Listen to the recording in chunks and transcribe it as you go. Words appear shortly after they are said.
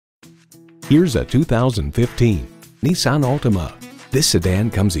Here's a 2015 Nissan Altima. This sedan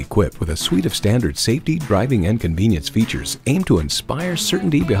comes equipped with a suite of standard safety, driving, and convenience features aimed to inspire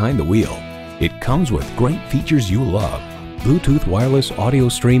certainty behind the wheel. It comes with great features you love: Bluetooth wireless audio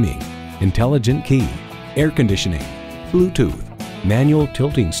streaming, intelligent key, air conditioning, Bluetooth, manual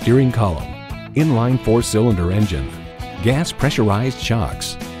tilting steering column, inline 4-cylinder engine, gas pressurized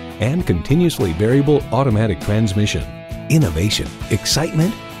shocks, and continuously variable automatic transmission. Innovation,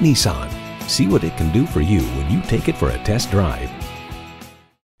 excitement, Nissan. See what it can do for you when you take it for a test drive.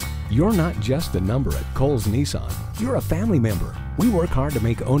 You're not just a number at Cowles Nissan. You're a family member. We work hard to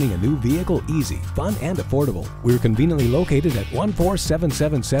make owning a new vehicle easy, fun, and affordable. We're conveniently located at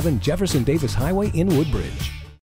 14777 Jefferson Davis Highway in Woodbridge.